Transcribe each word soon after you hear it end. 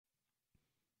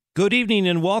Good evening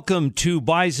and welcome to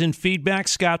Bison Feedback.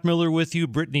 Scott Miller with you.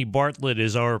 Brittany Bartlett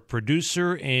is our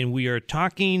producer, and we are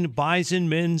talking Bison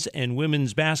men's and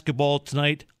women's basketball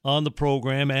tonight on the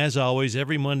program, as always,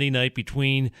 every Monday night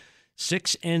between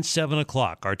 6 and 7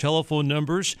 o'clock. Our telephone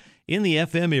numbers in the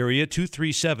FM area,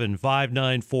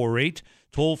 237-5948,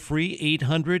 toll-free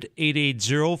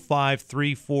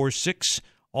 800-880-5346,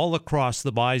 all across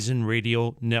the Bison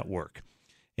Radio Network.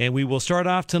 And we will start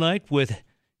off tonight with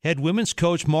head women's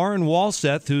coach Maren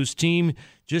Walseth, whose team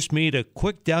just made a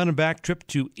quick down-and-back trip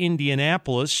to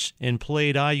Indianapolis and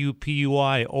played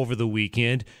IUPUI over the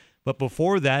weekend. But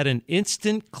before that, an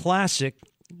instant classic,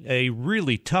 a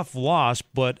really tough loss,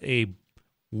 but a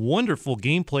wonderful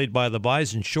game played by the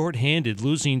Bison, shorthanded,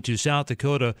 losing to South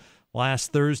Dakota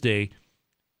last Thursday.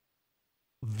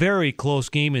 Very close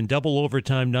game in double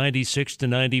overtime,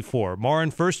 96-94.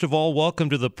 Maren, first of all, welcome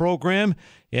to the program.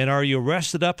 And are you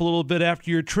rested up a little bit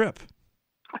after your trip?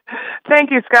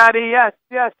 Thank you, Scotty. Yes,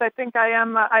 I think I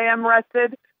am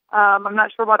rested. I'm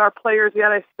not sure about our players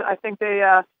yet. I think they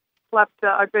slept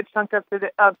a good chunk of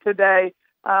today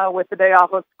with the day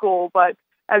off of school. But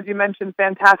as you mentioned,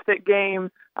 fantastic game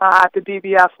at the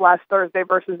BBF last Thursday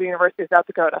versus the University of South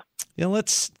Dakota. Yeah,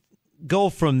 let's go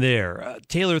from there.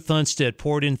 Taylor Thunstead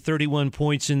poured in 31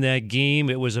 points in that game.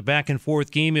 It was a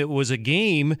back-and-forth game. It was a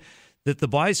game that the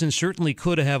Bison certainly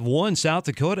could have won. South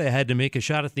Dakota had to make a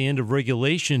shot at the end of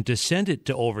regulation to send it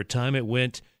to overtime. It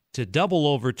went to double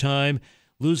overtime,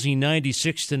 losing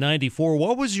 96-94.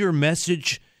 What was your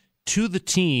message to the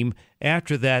team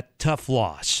after that tough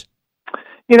loss?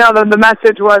 You know, the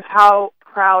message was how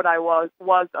proud I was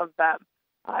of them.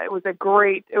 It was a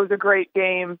great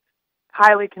game.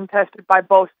 Highly contested by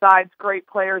both sides. Great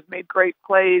players made great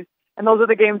plays, and those are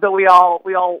the games that we all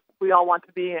want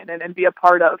to be in and be a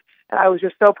part of. And I was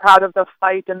just so proud of the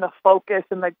fight and the focus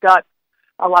and the guts.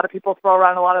 A lot of people throw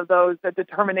around a lot of those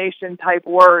determination type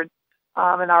words,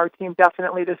 and our team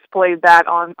definitely displayed that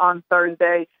on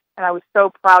Thursday. And I was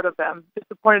so proud of them.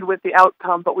 Disappointed with the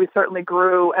outcome, but we certainly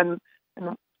grew, and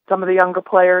some of the younger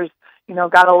players,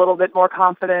 got a little bit more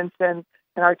confidence and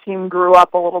our team grew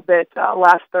up a little bit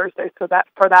last Thursday. So that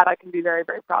I can be very,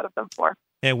 very proud of them for.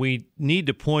 And we need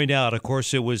to point out, of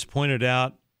course, it was pointed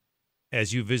out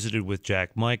as you visited with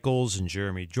Jack Michaels and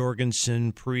Jeremy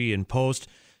Jorgensen pre and post,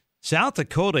 South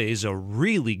Dakota is a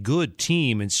really good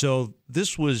team. And so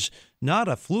this was not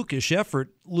a flukish effort,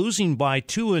 losing by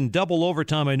 2 in double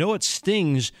overtime. I know it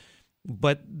stings,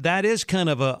 but that is kind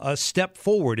of a step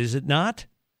forward, is it not?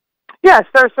 Yes,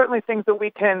 there are certainly things that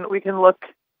we can look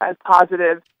as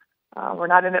positive. We're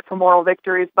not in it for moral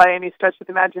victories by any stretch of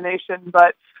the imagination,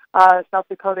 but South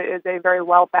Dakota is a very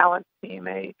well-balanced team,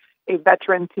 a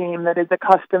veteran team that is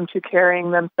accustomed to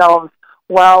carrying themselves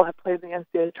well, have played in the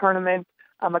NCAA tournament,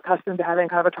 accustomed to having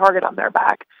kind of a target on their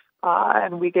back.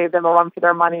 And we gave them a run for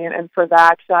their money, and for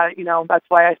that, that's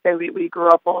why I say we grew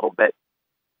up a little bit.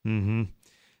 Mm-hmm.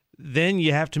 Then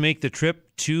you have to make the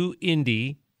trip to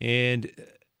Indy, and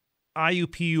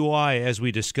IUPUI, as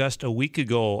we discussed a week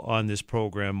ago on this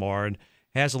program, Maren,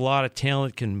 has a lot of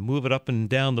talent, can move it up and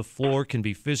down the floor, can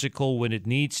be physical when it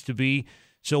needs to be.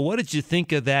 So what did you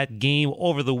think of that game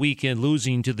over the weekend,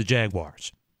 losing to the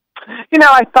Jaguars?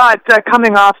 I thought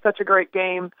coming off such a great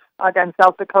game against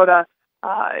South Dakota,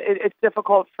 it's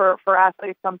difficult for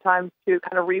athletes sometimes to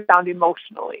kind of rebound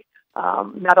emotionally.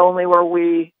 Not only were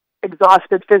we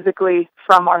exhausted physically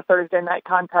from our Thursday night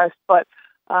contest, but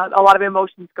a lot of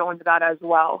emotions go into that as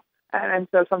well. And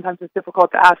so sometimes it's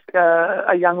difficult to ask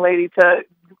a young lady to,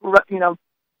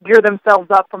 gear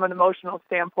themselves up from an emotional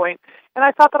standpoint. And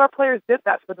I thought that our players did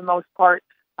that for the most part.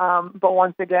 But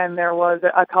once again, there was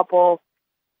a couple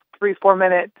 3-4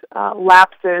 minute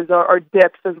lapses or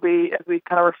dips as we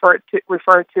kind of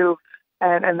refer to.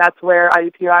 And that's where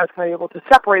IUPUI was kind of able to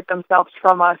separate themselves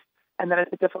from us. And then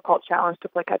it's a difficult challenge to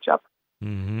play catch up.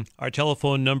 Mm-hmm. Our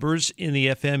telephone numbers in the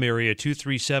FM area,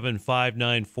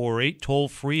 237-5948,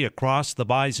 toll-free across the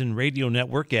Bison Radio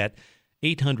Network at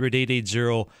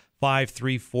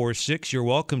 800-880-5346. You're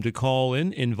welcome to call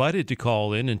in, invited to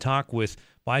call in and talk with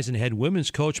Bison head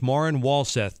women's coach Maren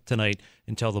Walseth tonight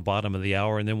until the bottom of the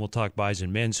hour, and then we'll talk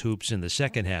Bison men's hoops in the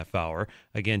second half hour.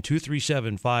 Again,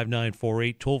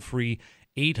 237-5948, toll-free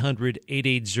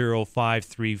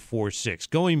 800-880-5346.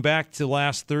 Going back to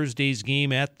last Thursday's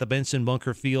game at the Benson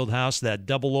Bunker Fieldhouse, that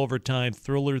double overtime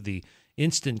thriller, the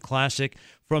instant classic.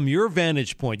 From your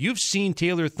vantage point, you've seen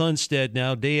Taylor Thunstead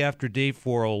now day after day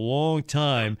for a long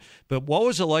time, but what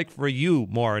was it like for you,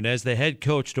 Maren, as the head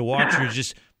coach, to watch her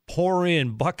just pour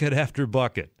in bucket after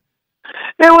bucket?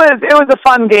 It was a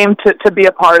fun game to be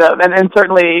a part of, and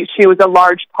certainly she was a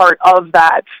large part of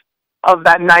that. of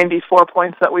that 94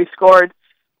 points that we scored.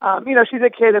 She's a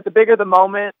kid that the bigger the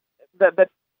moment, the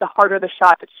harder the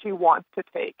shot that she wants to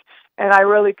take. And I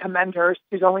really commend her.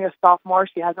 She's only a sophomore.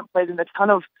 She hasn't played in a ton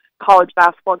of college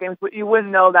basketball games, but you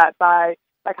wouldn't know that by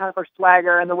kind of her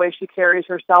swagger and the way she carries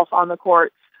herself on the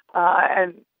court.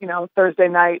 Thursday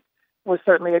night was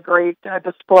certainly a great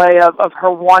display of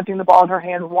her wanting the ball in her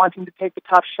hand, wanting to take the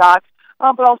tough shots,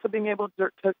 but also being able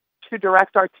to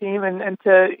direct our team and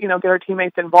to, get our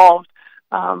teammates involved.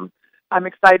 I'm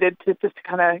excited to just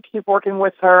kind of keep working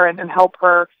with her and help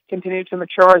her continue to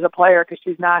mature as a player because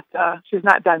she's not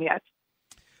done yet.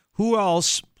 Who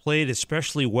else played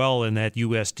especially well in that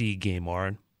USD game,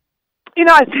 Maren?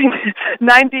 I think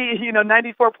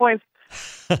 94 points.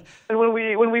 And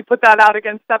when we put that out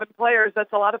against 7 players,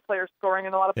 that's a lot of players scoring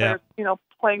and a lot of players,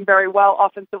 playing very well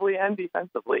offensively and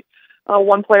defensively.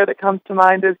 One player that comes to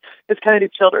mind is Kennedy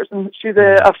Childers, and she's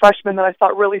a freshman that I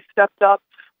thought really stepped up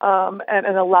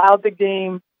and allowed the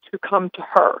game to come to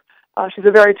her. She's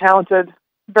a very talented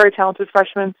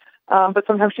freshman, but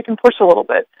sometimes she can push a little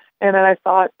bit. And then I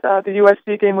thought the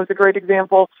USC game was a great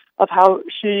example of how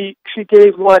she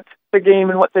gave what the game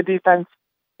and what the defense,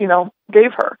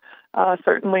 gave her.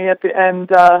 Certainly at the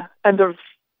end of,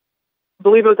 I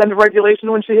believe it was end of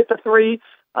regulation when she hit the 3,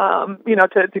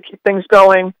 to keep things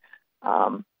going.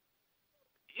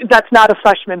 That's not a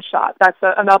freshman shot. That's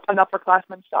an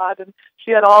upperclassman shot. And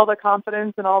she had all the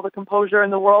confidence and all the composure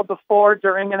in the world before,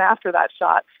 during, and after that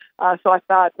shot. So I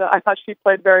thought she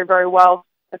played very, very well.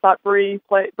 I thought Bree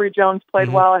Jones played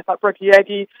well. I thought Brooke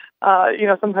Yegi,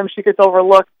 sometimes she gets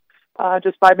overlooked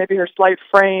just by maybe her slight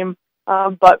frame,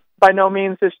 but by no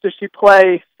means does she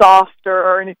play soft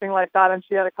or anything like that. And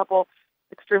she had a couple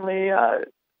extremely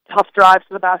tough drives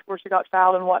to the basket where she got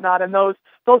fouled and whatnot. And those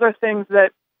are things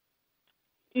that,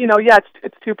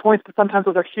 it's 2 points, but sometimes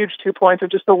those are huge 2 points, or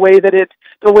just the way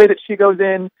that she goes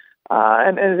in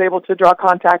and is able to draw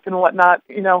contact and whatnot,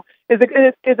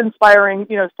 is inspiring,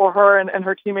 for her and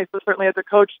her teammates. But certainly as a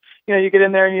coach, you get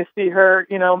in there and you see her,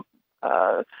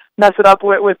 mess it up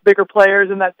with bigger players,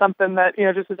 and that's something that,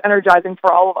 just is energizing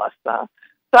for all of us. So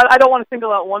I don't want to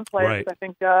single out one player. Right. I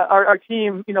think our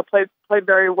team, played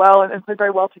very well and played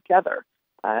very well together,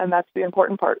 and that's the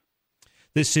important part.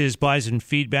 This is Bison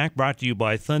Feedback, brought to you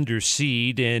by Thunder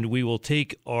Seed, and we will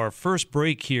take our first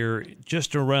break here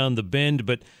just around the bend.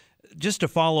 But just to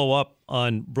follow up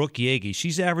on Brooke Yegi,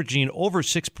 she's averaging over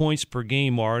 6 points per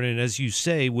game, Maren, and as you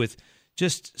say, with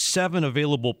just 7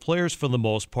 available players for the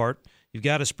most part, you've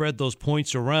got to spread those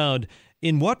points around.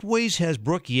 In what ways has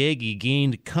Brooke Yegi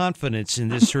gained confidence in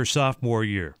this her sophomore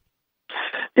year?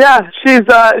 Yeah, she's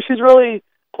really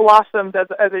blossomed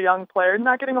as a young player,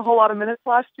 not getting a whole lot of minutes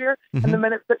last year, and the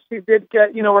minutes that she did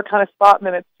get, were kind of spot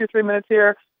minutes, 2-3 minutes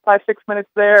here, 5-6 minutes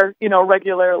there,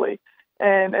 regularly.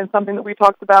 And something that we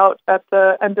talked about at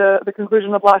the end of the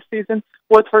conclusion of last season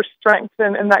was her strength,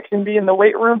 and that can be in the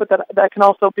weight room, but that can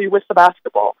also be with the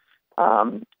basketball.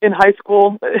 In high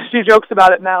school, she jokes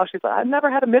about it now. She's like, I've never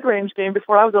had a mid-range game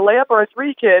before. I was a layup or a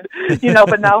 3 kid,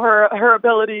 but now her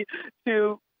ability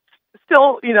to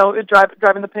still,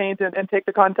 drive in the paint and take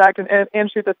the contact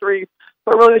and shoot the 3,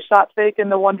 but really the shot fake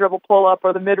and the one dribble pull-up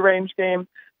or the mid-range game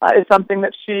is something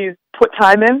that she's put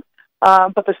time in.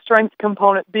 But the strength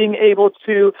component, being able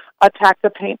to attack the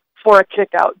paint for a kick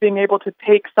out, being able to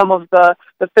take some of the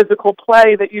physical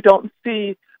play that you don't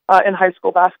see in high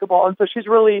school basketball. And so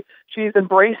she's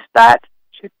embraced that.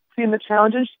 She's seen the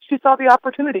challenge, and she saw the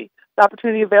opportunity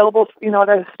available, at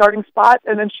a starting spot,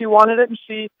 and then she wanted it, and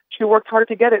she worked hard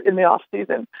to get it in the off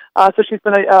season. So she's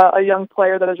been a young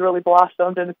player that has really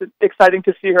blossomed, and it's exciting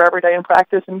to see her every day in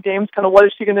practice and games. Kind of what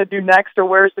is she going to do next, or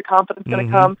where is the confidence going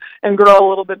to come and grow a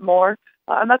little bit more?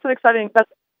 And that's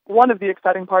one of the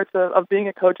exciting parts of being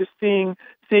a coach, is seeing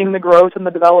the growth and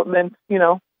the development,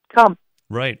 come.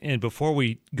 Right. And before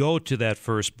we go to that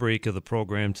first break of the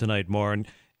program tonight, Maren,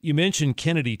 you mentioned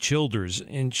Kennedy Childers,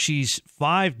 and she's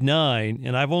 5'9",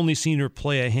 and I've only seen her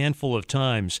play a handful of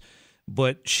times,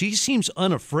 but she seems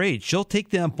unafraid. She'll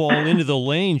take that ball into the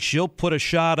lane. She'll put a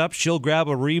shot up. She'll grab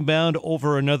a rebound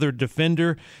over another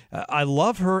defender. I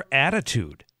love her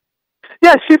attitude.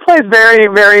 Yeah, she plays very,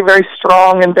 very, very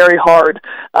strong and very hard.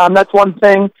 That's one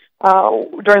thing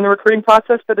during the recruiting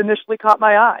process that initially caught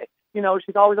my eye.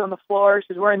 She's always on the floor.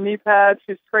 She's wearing knee pads.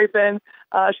 She's scraping.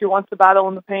 She wants to battle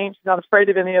in the paint. She's not afraid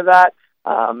of any of that.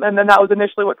 And then that was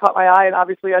initially what caught my eye. And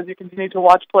obviously, as you continue to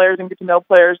watch players and get to know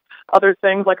players, other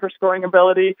things like her scoring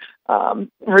ability,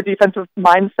 her defensive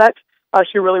mindset,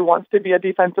 she really wants to be a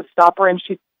defensive stopper, and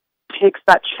she takes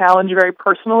that challenge very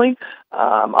personally.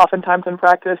 Oftentimes in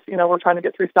practice, we're trying to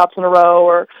get 3 stops in a row,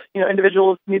 or,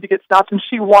 individuals need to get stops, and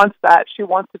she wants that. She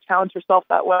wants to challenge herself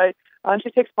that way, and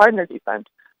she takes pride in her defense.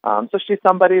 So she's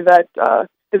somebody that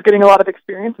is getting a lot of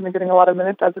experience and getting a lot of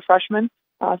minutes as a freshman.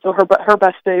 So her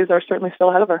best days are certainly still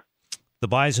ahead of her. The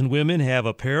Bison women have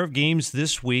a pair of games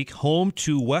this week, home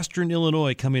to Western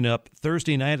Illinois coming up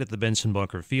Thursday night at the Benson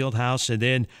Bunker Fieldhouse, and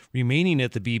then remaining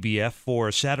at the BBF for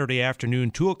a Saturday afternoon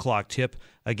 2 o'clock tip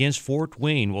against Fort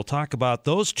Wayne. We'll talk about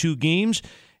those 2 games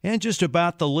and just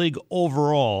about the league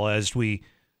overall as we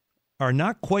are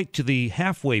not quite to the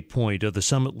halfway point of the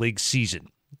Summit League season.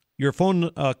 Your phone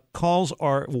calls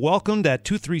are welcomed at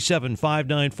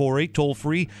 237-5948,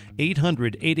 toll-free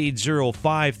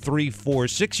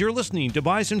 800-880-5346. You're listening to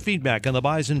Bison Feedback on the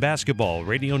Bison Basketball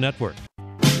Radio Network.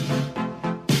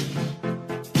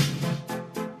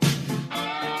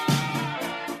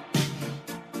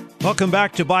 Welcome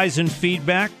back to Bison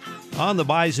Feedback on the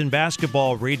Bison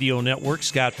Basketball Radio Network.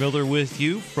 Scott Miller with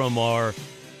you from our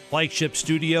flagship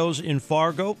studios in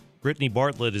Fargo. Brittany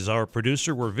Bartlett is our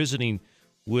producer. We're visiting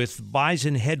with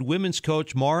Bison head women's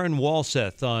coach Maren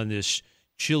Walseth on this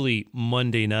chilly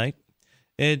Monday night.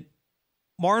 And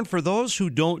Maren, for those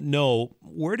who don't know,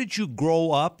 where did you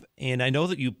grow up? And I know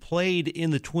that you played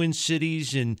in the Twin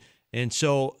Cities, and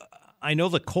so I know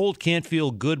the cold can't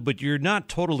feel good, but you're not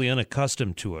totally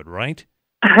unaccustomed to it, right?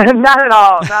 Not at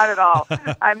all. Not at all.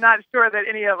 I'm not sure that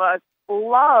any of us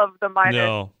love the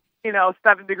minus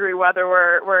 7-degree weather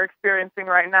we're experiencing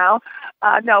right now.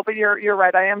 No, but you're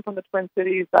right. I am from the Twin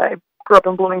Cities. I grew up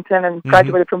in Bloomington and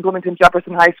graduated from Bloomington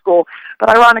Jefferson High School. But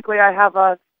ironically, I have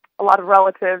a lot of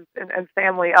relatives and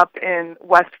family up in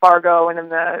West Fargo and in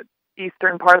the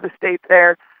eastern part of the state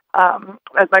there,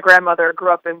 as my grandmother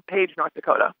grew up in Page, North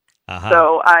Dakota. Uh-huh.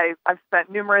 So I've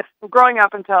spent growing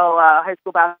up until high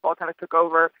school basketball kind of took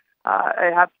over.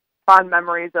 I have fond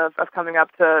memories of coming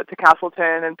up to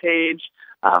Castleton and Page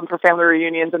for family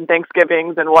reunions and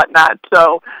Thanksgivings and whatnot.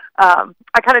 So I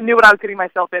kind of knew what I was getting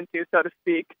myself into, so to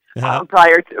speak,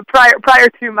 prior to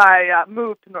my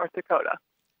move to North Dakota.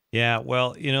 Yeah,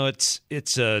 well, it's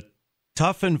a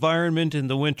tough environment in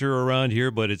the winter around here,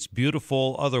 but it's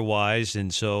beautiful otherwise,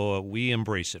 and so we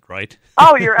embrace it, right?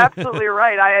 Oh, you're absolutely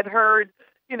right. I had heard,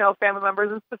 family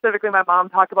members, and specifically my mom,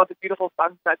 talk about the beautiful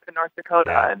sunsets in North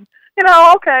Dakota, and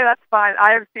okay, that's fine.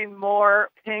 I have seen more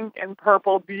pink and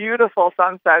purple, beautiful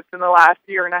sunsets in the last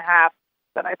year and a half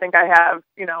than I think I have,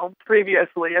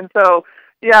 previously. And so,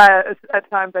 yeah, at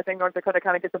times I think North Dakota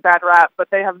kind of gets a bad rap, but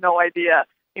they have no idea,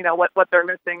 what they're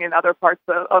missing in other parts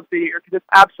of the year, because it's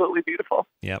absolutely beautiful.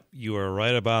 Yep, you are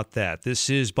right about that. This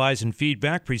is Bison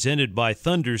Feedback presented by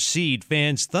Thunder Seed.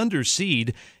 Fans, Thunder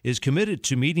Seed is committed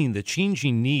to meeting the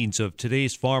changing needs of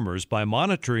today's farmers by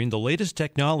monitoring the latest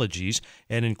technologies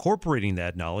and incorporating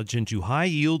that knowledge into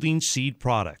high-yielding seed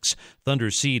products.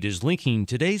 Thunder Seed is linking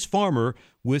today's farmer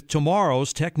with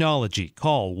tomorrow's technology.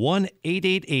 Call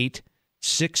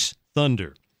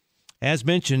 1-888-6-THUNDER. As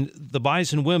mentioned, the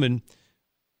Bison women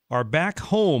are back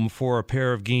home for a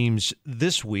pair of games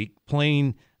this week,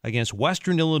 playing against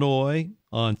Western Illinois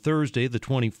on Thursday, the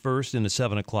 21st, in a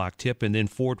 7 o'clock tip, and then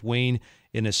Fort Wayne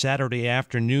in a Saturday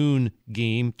afternoon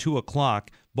game, 2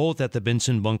 o'clock, both at the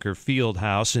Benson Bunker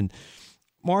Fieldhouse. And,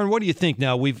 Maren, what do you think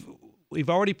now? We've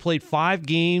already played 5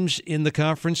 games in the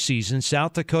conference season.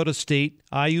 South Dakota State,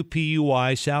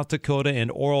 IUPUI, South Dakota,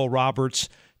 and Oral Roberts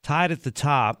tied at the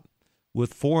top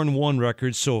with 4-1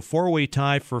 records, so a 4-way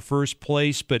tie for first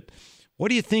place. But what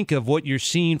do you think of what you're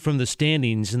seeing from the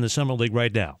standings in the Summer League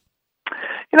right now?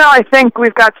 I think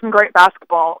we've got some great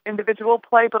basketball, individual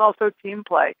play, but also team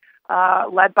play,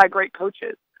 led by great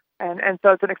coaches. And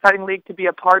so it's an exciting league to be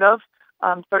a part of.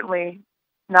 Certainly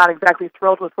not exactly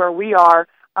thrilled with where we are,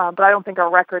 but I don't think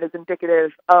our record is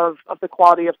indicative of the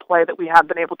quality of play that we have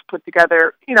been able to put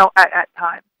together, at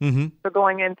times. Mm-hmm. So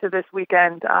going into this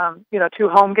weekend, 2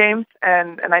 home games,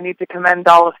 and I need to commend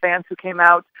all the fans who came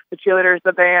out, the cheerleaders,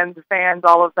 the bands, the fans,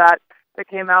 all of that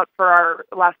came out for our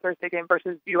last Thursday game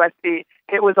versus USC.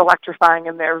 It was electrifying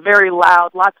in there, very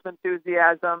loud, lots of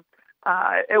enthusiasm.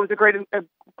 It was a great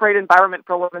environment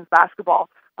for women's basketball.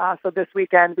 So this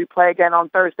weekend we play again on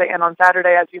Thursday and on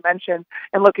Saturday, as you mentioned,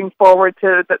 and looking forward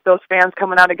to those fans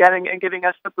coming out again and giving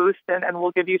us the boost, and we'll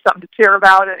give you something to cheer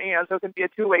about, and so it can be a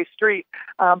 2-way street.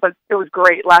 But it was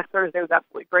great. Last Thursday was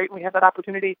absolutely great, and we have that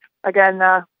opportunity again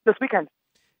this weekend.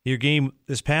 Your game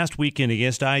this past weekend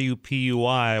against IUPUI,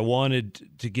 I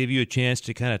wanted to give you a chance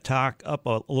to kind of talk up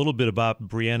a little bit about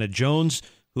Brianna Jones,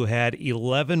 who had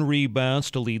 11 rebounds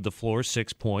to lead the floor,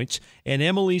 6 points, and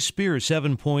Emily Spears,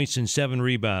 7 points and 7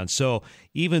 rebounds. So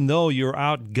even though you're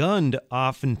outgunned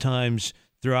oftentimes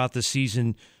throughout the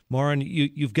season. Maren,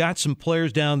 you've got some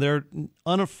players down there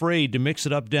unafraid to mix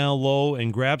it up down low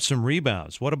and grab some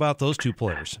rebounds. What about those two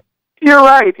players? You're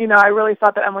right. I really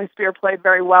thought that Emily Spear played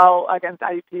very well against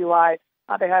IUPUI.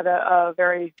 They had a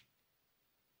very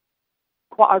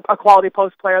quality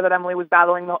post player that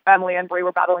Emily and Bree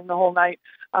were battling the whole night.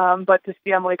 But to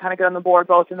see Emily kind of get on the board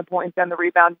both in the points and the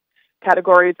rebound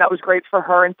categories, that was great for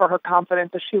her and for her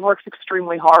confidence. She works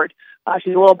extremely hard.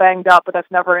 She's a little banged up, but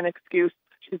that's never an excuse.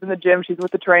 She's in the gym, she's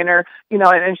with the trainer,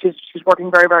 and she's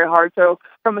working very, very hard. So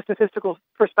from a statistical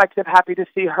perspective, happy to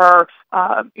see her,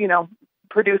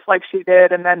 produce like she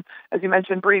did. And then, as you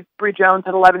mentioned, Bree Jones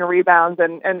had 11 rebounds,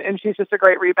 and she's just a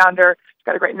great rebounder. She's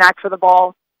got a great knack for the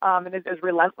ball, and is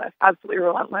relentless, absolutely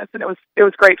relentless. And it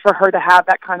was great for her to have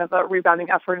that kind of a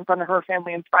rebounding effort in front of her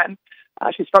family and friends.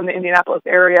 She's from the Indianapolis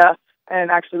area. And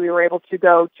actually, we were able to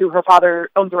go to her father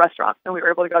owns a restaurant, and we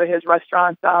were able to go to his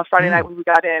restaurant Friday night when we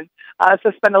got in.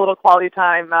 So spend a little quality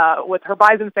time with her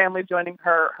Bison family, joining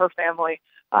her family,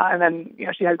 and then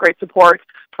she had great support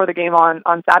for the game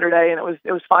on Saturday, and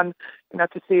it was fun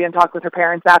to see and talk with her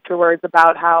parents afterwards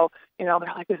about how they're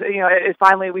like, it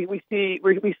finally we see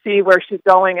where she's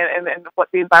going and what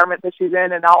the environment that she's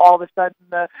in, and now all of a sudden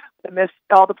the missed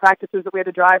all the practices that we had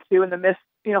to drive to and the missed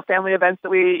family events that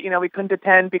we couldn't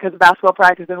attend because of basketball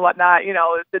practice and whatnot.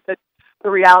 The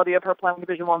reality of her playing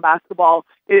Division I basketball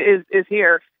is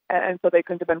here, and so they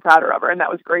couldn't have been prouder of her, and that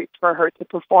was great for her to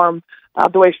perform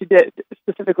the way she did,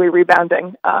 specifically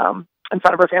rebounding in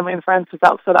front of her family and friends. So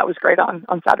that was great on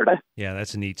Saturday. Yeah,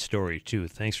 that's a neat story too.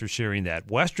 Thanks for sharing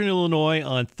that. Western Illinois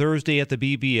on Thursday at the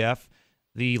BBF.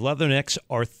 The Leathernecks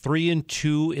are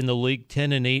 3-2 in the league,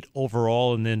 10-8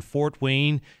 overall, and then Fort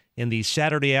Wayne in the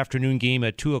Saturday afternoon game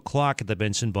at 2:00 at the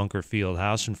Benson Bunker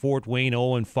Fieldhouse, and Fort Wayne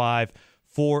 0-5,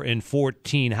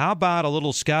 4-14. How about a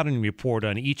little scouting report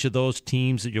on each of those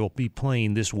teams that you'll be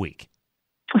playing this week?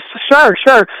 Sure.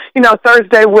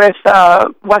 Thursday with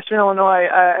Western Illinois,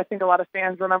 I think a lot of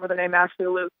fans remember the name Ashley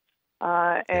Luke.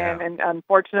 And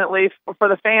unfortunately for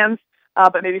the fans,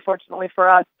 but maybe fortunately for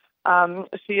us,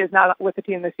 she is not with the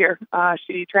team this year.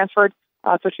 She transferred,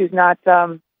 so she's not.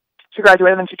 She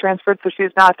graduated and then she transferred, so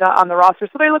she's not on the roster.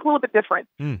 So they look a little bit different.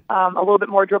 A little bit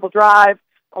more dribble drive,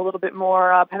 a little bit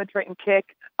more penetrate and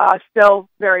kick. Still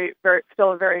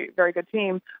a very, very good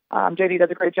team. JD does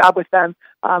a great job with them.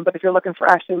 But if you're looking for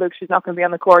Ashley Luke, she's not going to be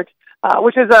on the court,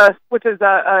 which is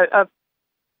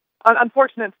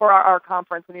unfortunate for our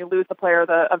conference when you lose the player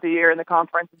of the year in the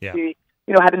conference. Yeah. She,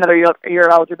 had another year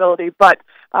eligibility, but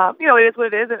it is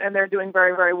what it is, and they're doing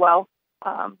very, very well.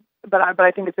 But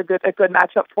I think it's a good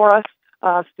matchup for us,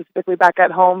 specifically back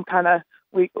at home, kind of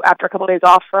after a couple of days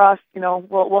off for us.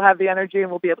 We'll have the energy and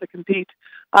we'll be able to compete.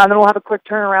 Then we'll have a quick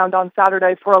turnaround on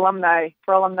Saturday for alumni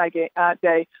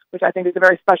day, which I think is a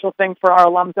very special thing for our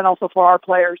alums and also for our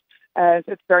players, as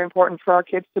it's very important for our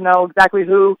kids to know exactly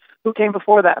who came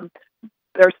before them,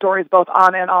 their stories both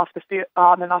on and off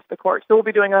the court. So we'll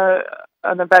be doing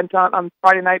an event on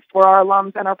Friday night for our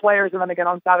alums and our players, and then again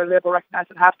on Saturday they'll recognize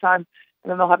at halftime, and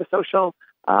then they'll have a social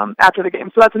after the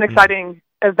game. So that's an exciting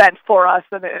event for us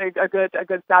and a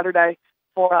good Saturday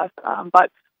for us.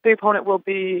 But the opponent will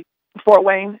be Fort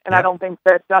Wayne, and I don't think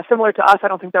that similar to us, I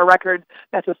don't think their record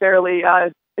necessarily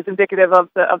is indicative of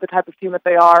the type of team that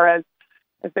they are.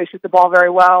 As they shoot the ball very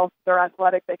well, they're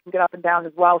athletic, they can get up and down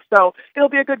as well. So it'll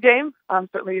be a good game.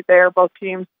 Certainly, they're both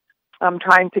teams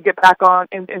trying to get back on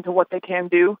into what they can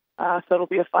do. So it'll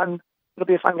be a fun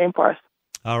game for us.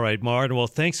 All right, Maren. Well,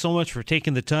 thanks so much for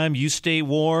taking the time. You stay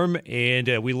warm, and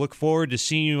we look forward to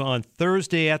seeing you on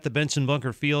Thursday at the Benson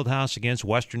Bunker Fieldhouse against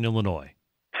Western Illinois.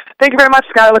 Thank you very much,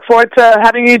 Scott. I look forward to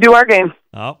having you do our game.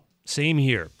 Oh, same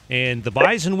here. And the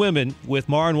Bison women with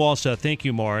Maren Walseth. Thank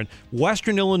you, Maren.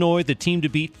 Western Illinois, the team to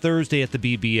beat Thursday at the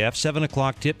BBF. 7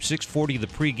 o'clock tip, 6:40 the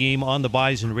pregame on the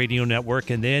Bison Radio Network.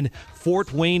 And then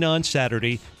Fort Wayne on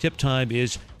Saturday. Tip time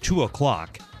is 2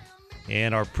 o'clock.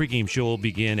 And our pregame show will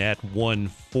begin at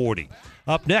 1:40.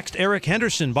 Up next, Eric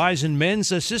Henderson, Bison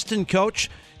men's assistant coach.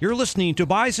 You're listening to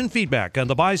Bison Feedback on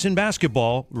the Bison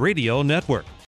Basketball Radio Network.